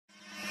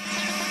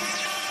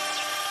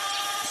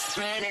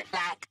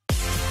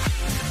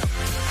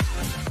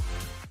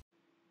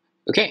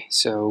Okay,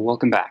 so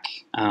welcome back.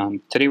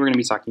 Today we're going to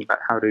be talking about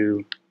how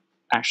to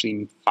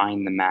actually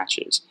find the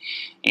matches.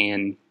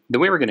 And the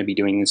way we're going to be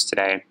doing this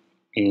today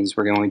is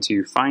we're going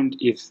to find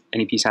if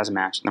any piece has a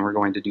match, and then we're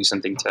going to do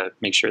something to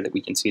make sure that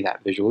we can see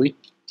that visually.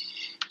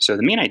 So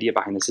the main idea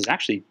behind this is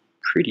actually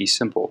pretty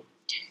simple.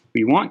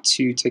 We want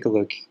to take a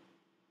look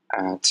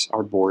at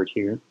our board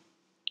here.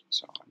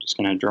 So I'm just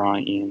going to draw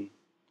in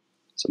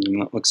something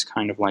that looks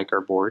kind of like our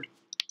board.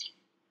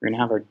 We're going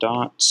to have our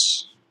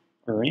dots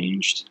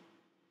arranged.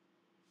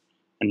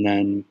 And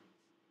then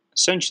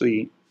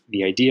essentially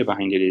the idea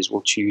behind it is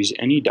we'll choose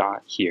any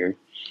dot here.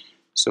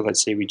 So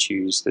let's say we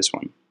choose this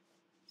one.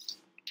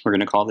 We're going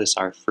to call this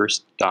our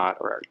first dot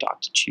or our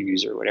dot to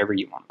choose or whatever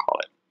you want to call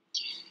it.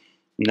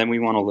 And then we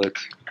want to look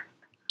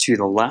to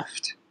the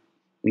left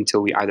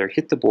until we either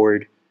hit the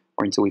board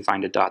or until we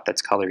find a dot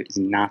that's color is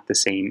not the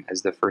same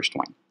as the first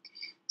one.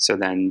 So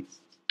then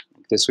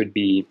this would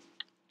be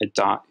a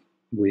dot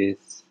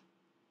with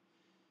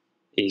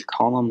a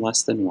column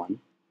less than 1.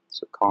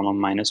 So column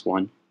minus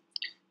 1,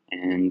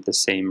 and the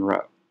same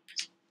row.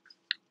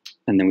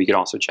 And then we could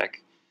also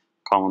check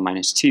column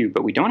minus 2,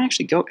 but we don't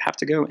actually have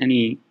to go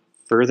any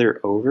further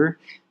over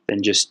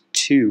than just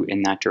 2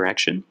 in that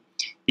direction,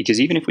 because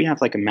even if we have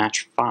like a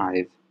match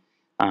 5,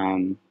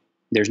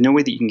 there's no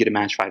way that you can get a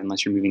match 5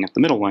 unless you're moving up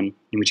the middle one,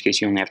 in which case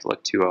you only have to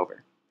look 2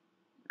 over,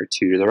 or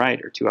 2 to the right,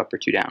 or 2 up, or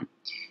 2 down.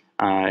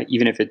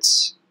 Even if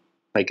it's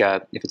like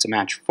if it's a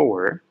match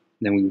 4,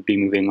 then we would be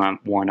moving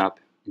 1 up,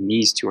 and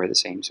these 2 are the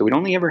same. So we'd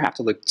only ever have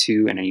to look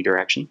 2 in any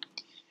direction.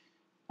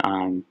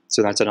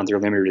 So that's another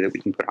limiter that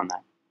we can put on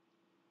that.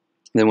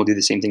 And then we'll do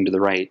the same thing to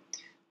the right.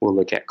 We'll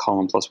look at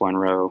column plus 1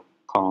 row,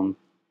 column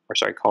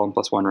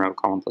plus 1 row,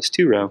 column plus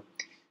 2 row.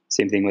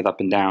 Same thing with up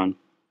and down.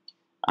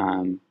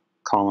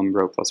 Column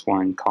row plus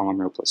 1,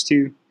 column row plus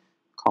 2,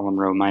 column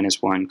row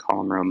minus 1,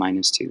 column row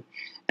minus 2.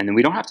 And then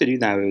we don't have to do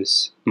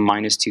those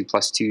minus 2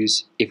 plus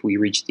 2s if we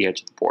reach the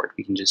edge of the board.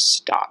 We can just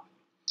stop.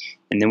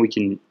 And then we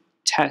can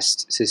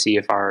test to see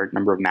if our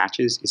number of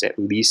matches is at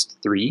least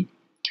 3.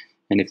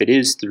 And if it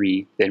is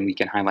 3, then we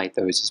can highlight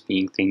those as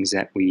being things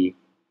that we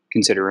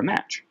consider a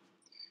match.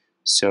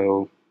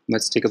 So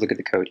let's take a look at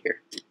the code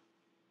here.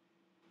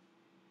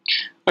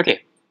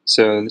 Okay,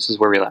 so this is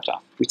where we left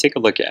off. If we take a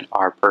look at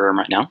our program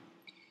right now,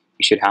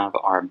 we should have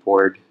our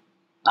board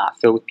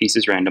filled with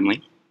pieces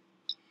randomly.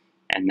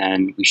 And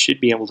then we should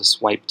be able to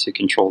swipe to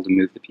control to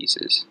move the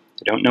pieces.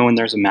 I don't know when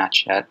there's a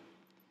match yet,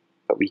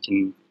 but we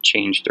can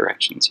change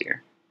directions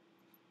here.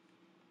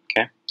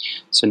 Okay,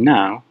 so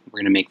now we're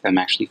going to make them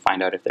actually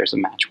find out if there's a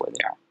match where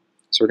they are.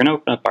 So we're going to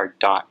open up our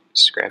dot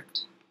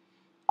script,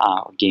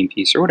 or game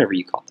piece, or whatever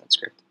you call that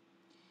script.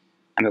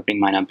 I'm opening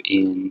mine up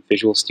in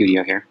Visual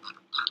Studio here,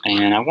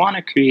 and I want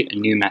to create a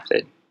new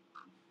method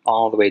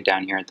all the way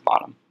down here at the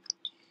bottom.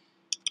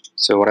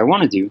 So what I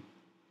want to do,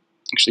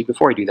 actually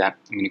before I do that,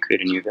 I'm going to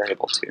create a new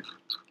variable too.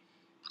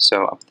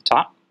 So up at the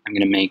top, I'm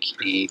going to make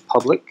a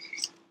public,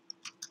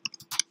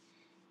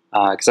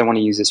 because I want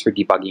to use this for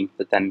debugging,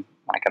 but then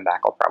when I come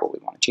back I'll probably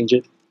want to change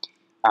it.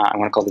 I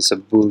want to call this a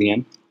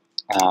Boolean.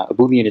 A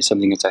Boolean is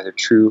something that's either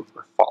true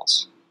or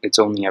false. It's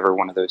only ever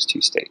one of those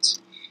 2 states.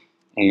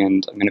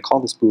 And I'm going to call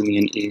this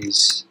Boolean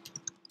is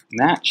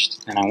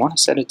matched, and I want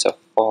to set it to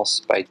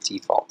false by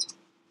default.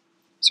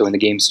 So when the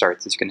game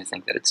starts, it's going to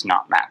think that it's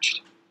not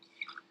matched.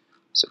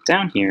 So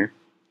down here,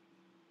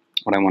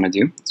 what I want to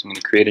do is I'm going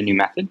to create a new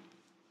method,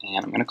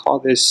 and I'm going to call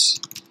this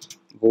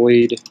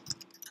void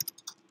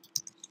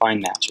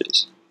find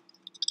matches.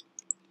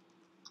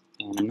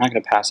 And I'm not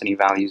going to pass any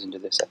values into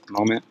this at the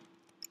moment.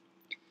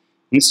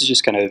 And this is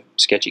just kind of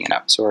sketching it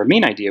out. So our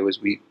main idea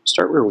was we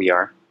start where we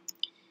are.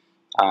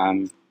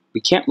 We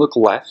can't look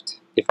left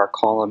if our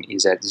column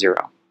is at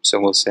 0. So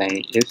we'll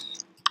say if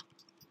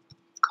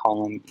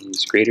column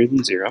is greater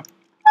than 0.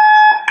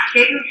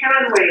 Caden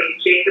Hemingway,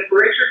 Jacob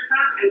Richardson,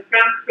 and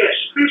Sam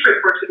Fish, please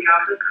report to the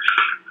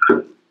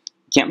office.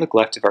 Can't look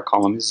left if our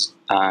column is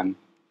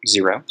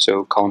 0.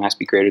 So column has to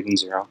be greater than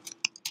 0.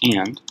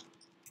 And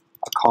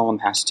a column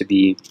has to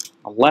be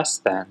less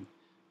than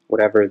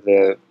whatever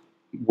the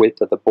width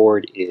of the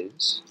board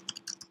is,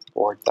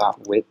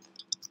 board.width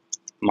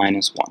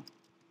minus 1.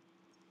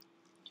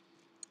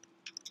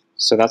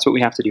 So that's what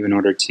we have to do in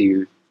order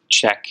to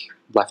check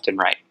left and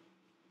right.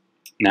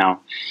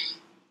 Now,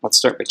 let's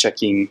start by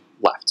checking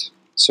left.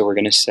 So we're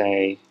going to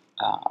say,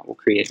 we'll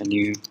create a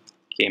new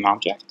game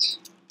object.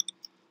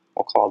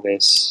 We'll call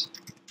this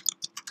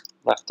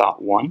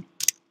left.1.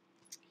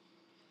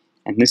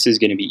 And this is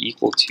going to be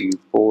equal to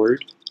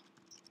board.all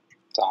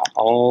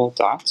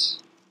dots.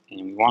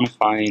 And we want to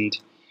find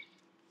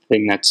the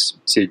thing that's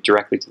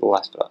directly to the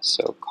left of us.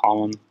 So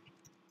column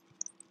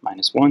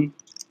minus 1,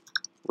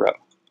 row.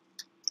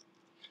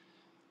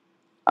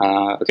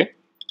 Okay,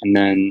 and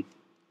then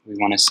we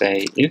want to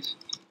say if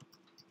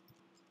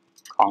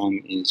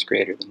column is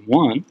greater than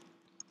 1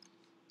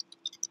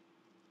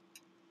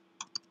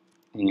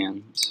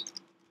 and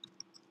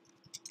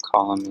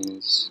column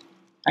is,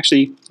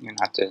 actually, I'm going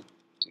to have to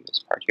do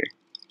this part here.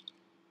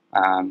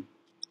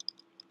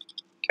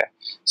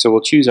 So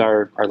we'll choose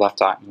our left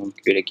dot and we'll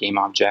create a game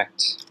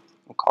object.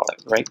 We'll call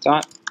it right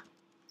dot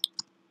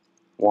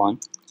 1.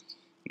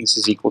 This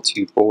is equal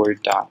to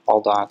board dot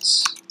all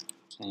dots,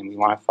 and we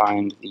want to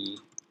find the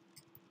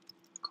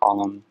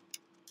column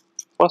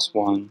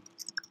 +1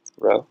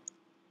 row.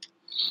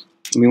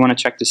 And we want to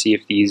check to see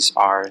if these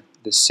are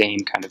the same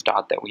kind of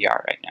dot that we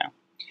are right now.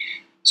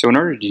 So in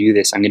order to do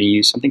this, I'm going to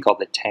use something called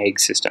the tag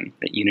system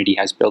that Unity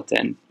has built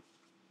in.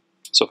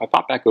 So if I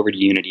pop back over to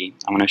Unity,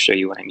 I want to show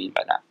you what I mean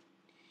by that.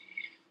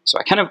 So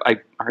I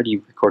already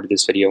recorded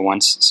this video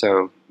once,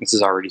 so this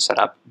is already set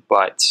up,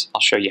 but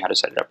I'll show you how to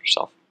set it up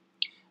yourself.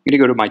 I'm going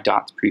to go to my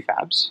dots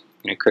prefabs.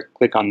 I'm going to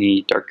click on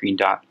the dark green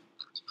dot.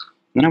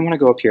 And then I want to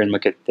go up here and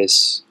look at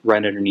this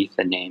right underneath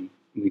the name.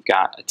 We've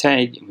got a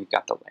tag and we've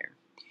got the layer.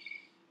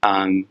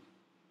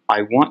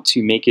 I want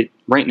to make it,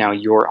 right now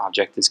your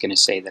object is going to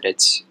say that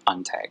it's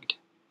untagged.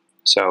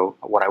 So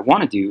what I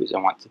want to do is I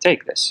want to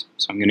tag this.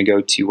 So I'm going to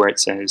go to where it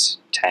says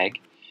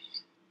tag,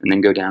 and then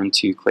go down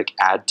to click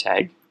add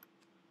tag.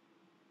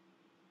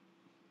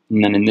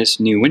 And then in this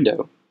new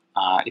window,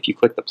 if you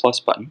click the plus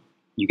button,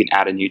 you can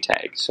add a new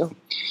tag. So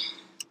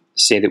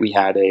say that we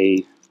had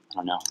a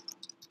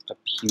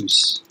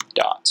puce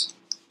dot.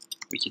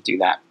 We could do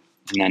that.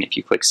 And then if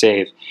you click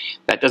save,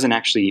 that doesn't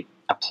actually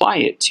apply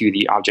it to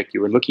the object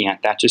you were looking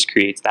at. That just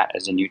creates that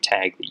as a new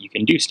tag that you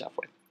can do stuff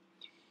with.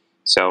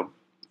 So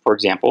for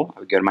example, I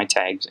would go to my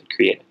tags and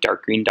create a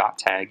dark green dot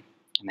tag,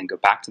 and then go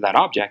back to that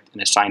object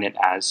and assign it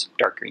as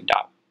dark green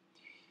dot.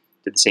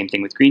 Did the same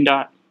thing with green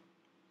dot,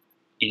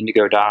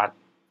 indigo dot,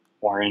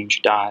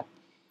 orange dot,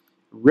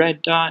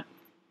 red dot,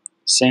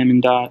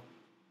 salmon dot,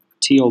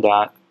 teal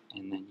dot,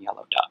 and then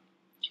yellow dot.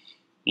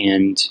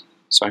 And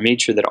so I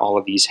made sure that all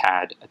of these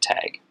had a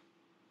tag.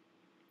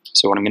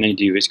 So what I'm going to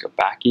do is go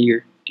back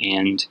here,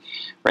 and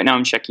right now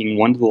I'm checking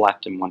one to the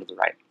left and one to the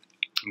right.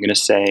 I'm going to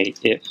say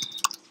if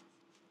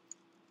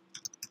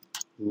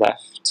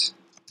left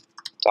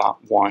dot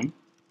 1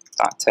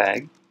 dot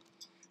tag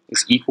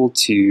is equal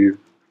to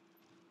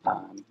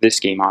this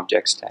game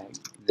objects tag,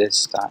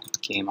 this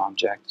dot game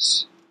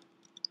objects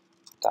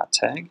dot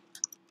tag,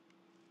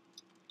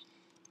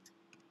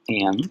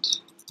 and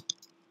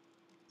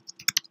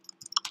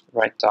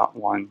right dot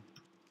 1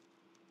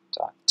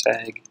 dot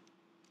tag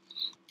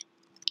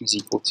is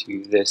equal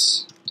to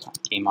this dot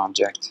game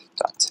object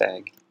dot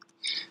tag.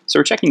 So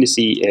we're checking to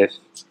see if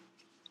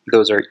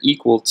those are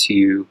equal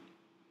to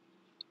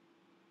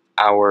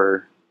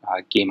our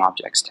game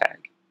objects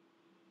tag.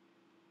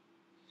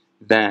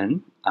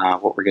 Then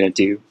what we're going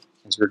to do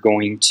is we're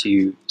going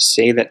to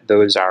say that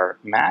those are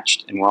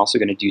matched, and we're also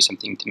going to do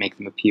something to make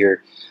them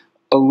appear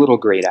a little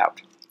grayed out.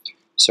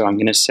 So I'm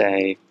going to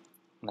say,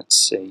 let's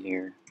say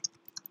here,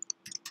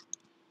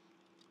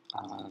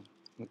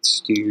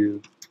 let's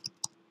do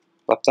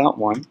left dot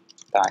 1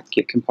 dot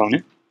get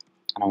component,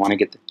 and I want to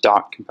get the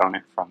dot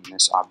component from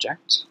this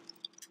object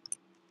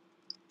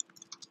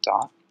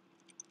dot,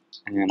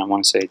 and then I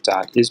want to say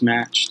dot is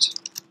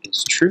matched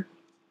is true,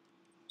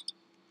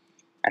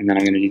 and then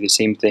I'm going to do the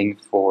same thing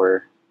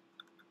for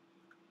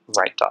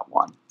right dot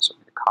 1. So I'm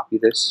going to copy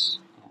this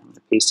and I'm going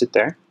to paste it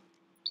there,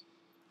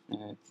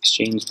 and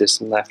exchange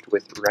this left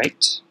with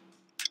right.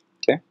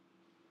 Okay,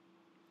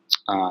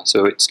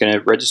 so it's going to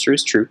register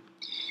as true.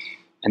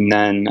 And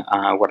then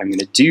what I'm going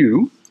to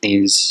do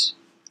is,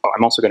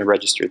 I'm also going to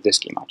register this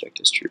game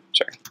object as true.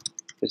 Sorry,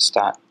 this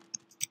dot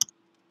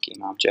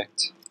game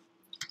object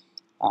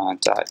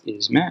dot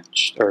is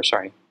matched, or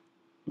sorry, I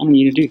don't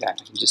need to do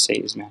that. I can just say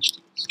is matched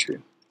is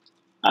true.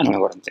 I don't know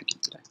what I'm thinking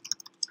today.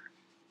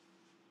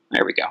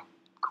 There we go.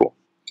 Cool.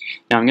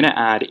 Now I'm going to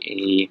add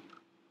a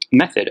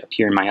method up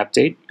here in my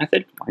update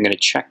method. I'm going to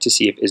check to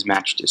see if is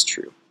matched is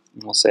true.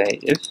 And we'll say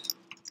if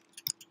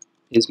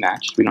is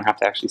matched. We don't have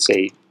to actually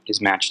say is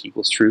matched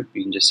equals true.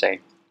 You can just say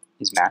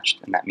is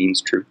matched, and that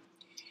means true.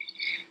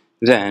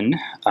 Then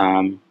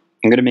I'm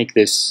going to make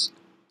this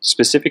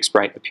specific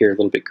sprite appear a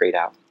little bit grayed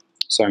out.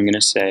 So I'm going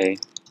to say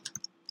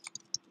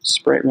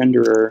sprite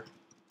renderer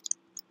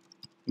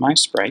my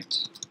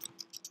sprite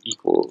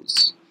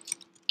equals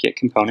get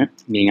component,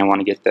 meaning I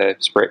want to get the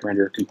sprite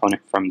renderer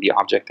component from the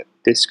object that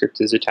this script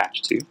is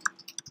attached to,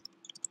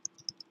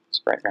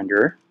 sprite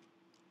renderer.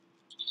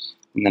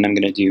 And then I'm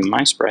going to do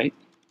my sprite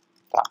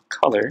dot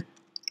color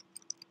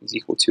is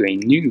equal to a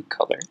new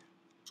color,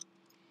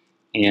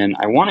 and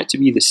I want it to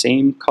be the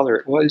same color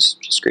it was,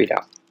 just grayed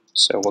out.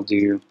 So we'll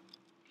do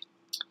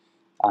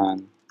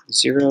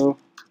 0,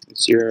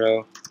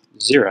 0,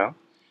 0,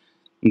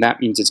 and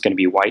that means it's going to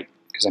be white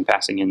because I'm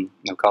passing in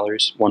no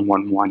colors. 1,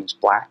 1, 1 is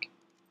black.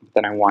 But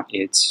then I want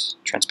its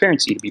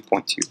transparency to be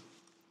 0.2.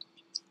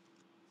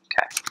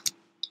 Okay.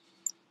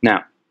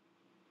 Now,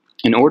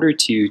 in order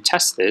to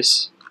test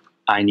this,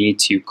 I need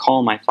to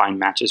call my find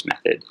matches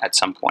method at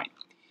some point.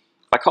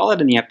 If I call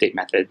it in the update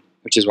method,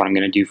 which is what I'm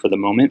going to do for the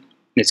moment,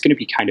 it's going to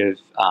be kind of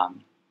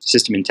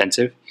system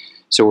intensive.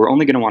 So we're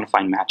only going to want to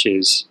find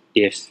matches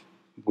if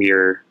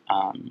we're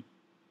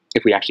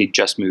if we actually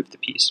just move the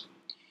piece.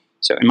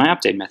 So in my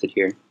update method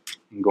here,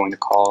 I'm going to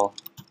call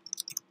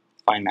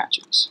find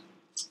matches.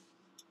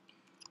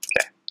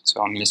 Okay.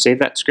 So I'm going to save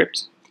that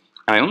script.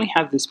 Now I only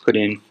have this put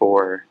in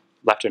for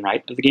left and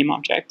right of the game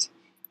object,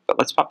 but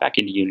let's pop back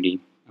into Unity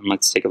and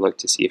let's take a look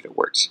to see if it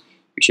works.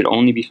 We should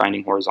only be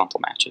finding horizontal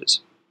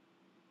matches.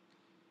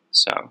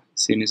 So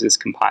as soon as this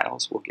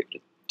compiles, we'll give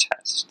it a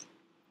test.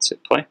 Let's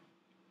hit play.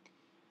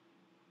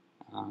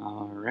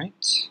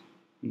 Alright,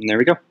 and there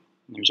we go.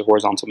 There's a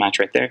horizontal match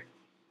right there.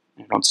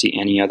 I don't see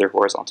any other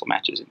horizontal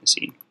matches in the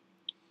scene.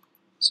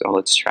 So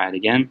let's try it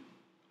again.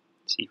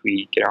 See if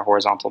we get our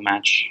horizontal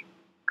match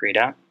grayed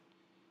out.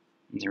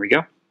 And there we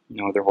go.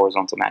 No other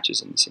horizontal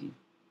matches in the scene.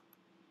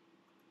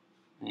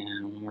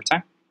 And one more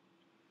time.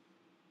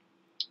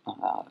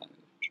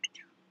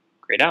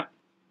 Grayed out.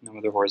 No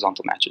other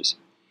horizontal matches.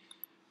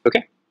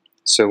 Okay,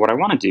 so what I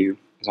want to do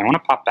is I want to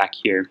pop back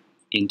here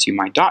into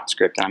my dot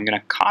script, and I'm going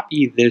to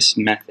copy this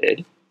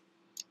method.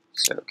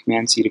 So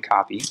Command-C to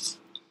copy,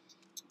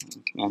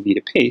 and Command-V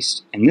to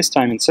paste, and this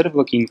time instead of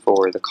looking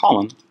for the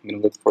column, I'm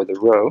going to look for the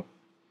row,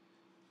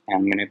 and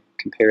I'm going to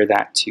compare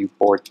that to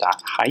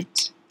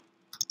board.height,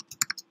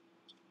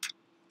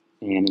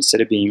 and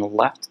instead of being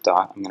left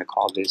dot, I'm going to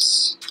call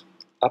this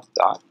up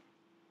dot,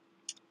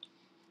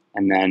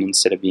 and then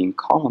instead of being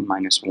column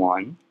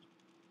 -1,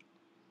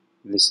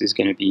 this is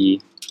going to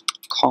be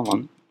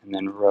column and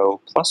then row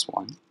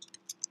 +1.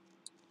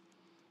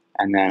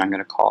 And then I'm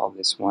going to call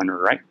this one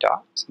right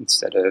dot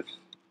instead of,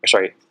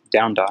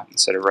 down dot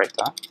instead of right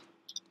dot.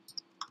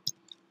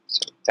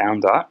 So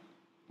down dot.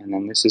 And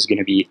then this is going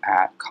to be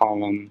at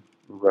column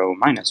row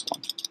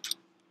 -1.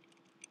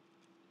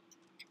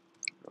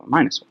 Row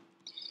 -1.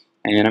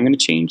 And I'm going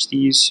to change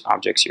these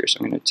objects here. So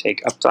I'm going to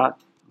take up dot,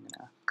 I'm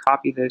going to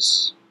copy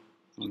this,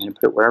 I'm going to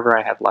put it wherever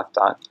I had left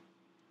dot.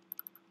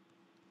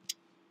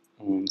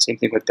 And same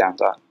thing with down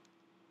dot.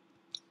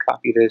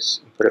 Copy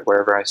this and put it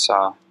wherever I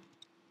saw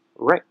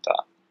right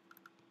dot.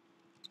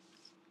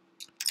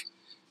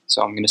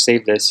 So I'm going to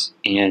save this,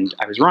 and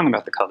I was wrong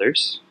about the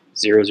colors.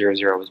 0, 0,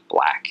 0 was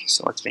black.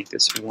 So let's make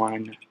this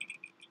 1,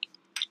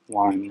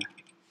 1,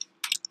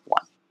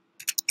 1.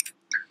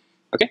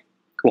 Okay,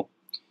 cool.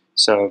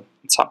 So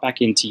let's hop back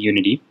into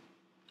Unity,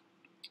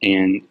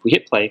 and if we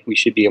hit play, we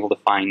should be able to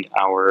find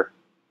our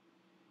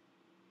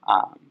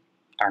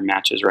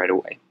matches right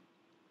away.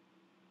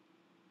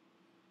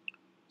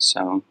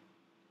 So,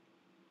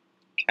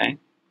 okay,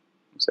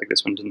 looks like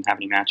this one doesn't have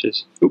any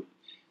matches. Oop,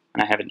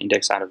 and I have an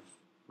index out of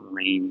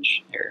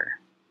range error.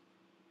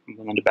 I'm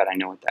willing to bet I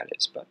know what that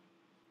is, but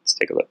let's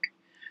take a look.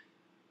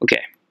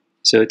 Okay,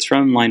 so it's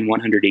from line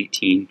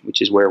 118,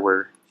 which is where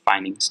we're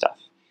finding stuff.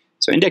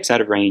 So index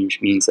out of range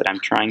means that I'm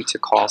trying to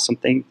call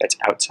something that's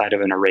outside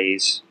of an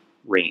array's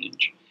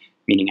range,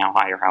 meaning how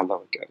high or how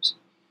low it goes.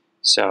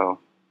 So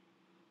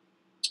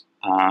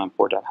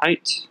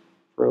board.height,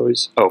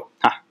 rows,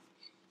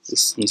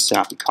 this needs to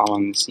not be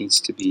column, this needs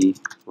to be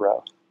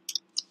row.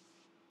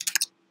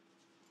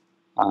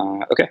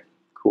 Okay,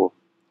 cool.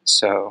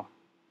 So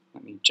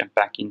let me jump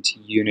back into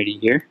Unity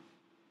here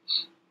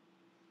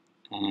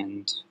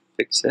and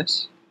fix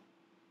this.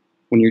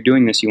 When you're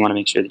doing this, you want to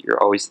make sure that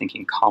you're always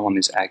thinking column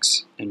is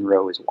X and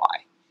row is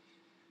Y,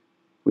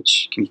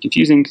 which can be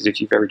confusing because if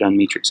you've ever done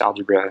matrix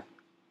algebra,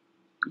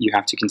 you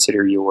have to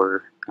consider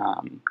your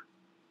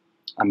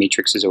a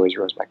matrix is always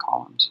rows by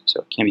columns,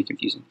 so it can be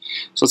confusing.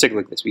 So let's take a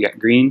look at this. We got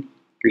green,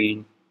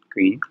 green,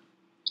 green.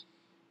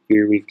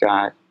 Here we've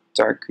got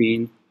dark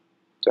green,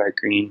 dark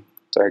green,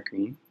 dark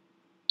green,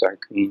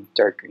 dark green,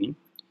 dark green.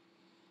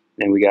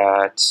 Then we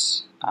got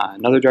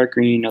another dark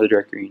green, another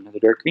dark green, another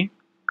dark green.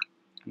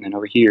 And then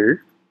over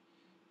here,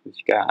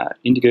 we've got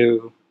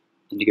indigo,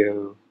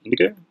 indigo,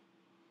 indigo,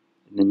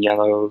 and then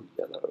yellow,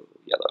 yellow,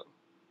 yellow.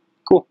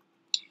 Cool.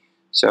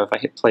 So if I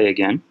hit play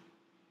again,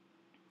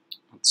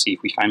 let's see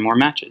if we find more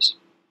matches.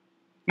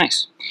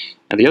 Nice.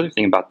 Now the other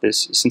thing about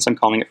this is since I'm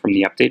calling it from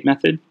the update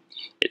method,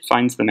 it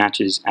finds the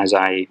matches as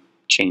I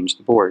change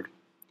the board.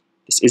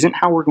 This isn't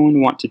how we're going to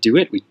want to do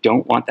it. We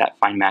don't want that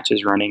find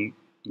matches running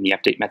in the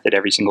update method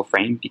every single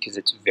frame because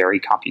it's very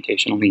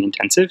computationally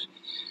intensive.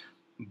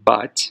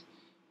 But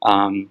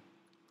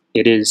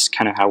it is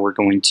kind of how we're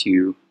going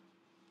to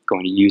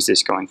use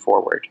this going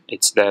forward.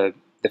 It's the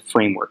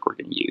framework we're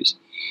going to use,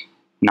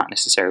 not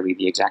necessarily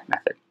the exact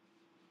method.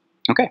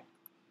 Okay.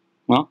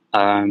 Well,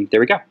 there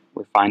we go.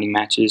 We're finding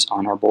matches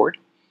on our board.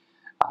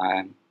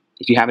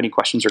 If you have any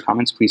questions or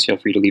comments, please feel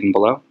free to leave them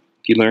below.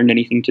 If you learned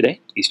anything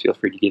today, please feel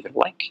free to give it a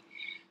like.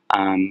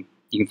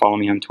 You can follow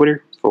me on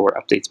Twitter for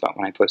updates about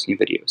when I post new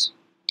videos.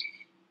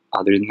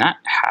 Other than that,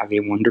 have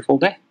a wonderful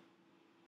day.